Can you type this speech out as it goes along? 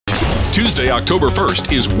Tuesday, October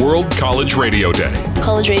 1st is World College Radio Day.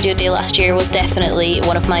 College Radio Day last year was definitely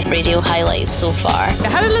one of my radio highlights so far. Det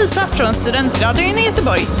här är Lisa från Studentradion i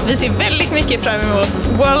Göteborg. Vi ser väldigt mycket fram emot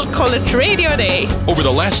World College Radio Day. Over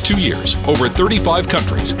the last 2 years, over 35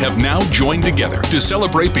 countries have now joined together to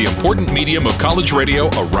celebrate the important medium of college radio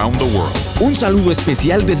around the world. Un saludo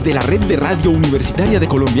especial desde la red de radio universitaria de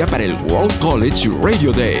Colombia para el World College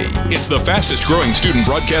Radio Day. It's the fastest growing student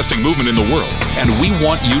broadcasting movement in the world, and we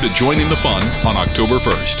want you to join in the fun on October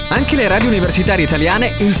 1st. Anche le radio universitarie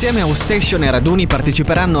italiane, insieme a U-Station e Raduni,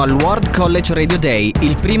 parteciperanno al World College Radio Day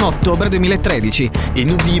il 1 ottobre 2013. Et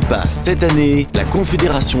n'oubliez pas, cette année, la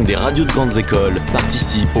Confédération des radios de grandes écoles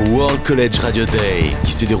participe au World College Radio Day,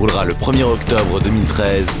 qui se déroulera le 1er octobre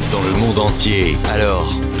 2013 dans le monde entier.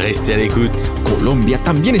 Alors, restez à l'écoute. Colombia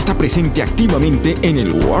también está presente activamente en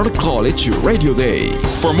el World College Radio Day.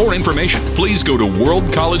 For more information, please go to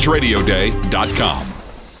worldcollegeradioday.com.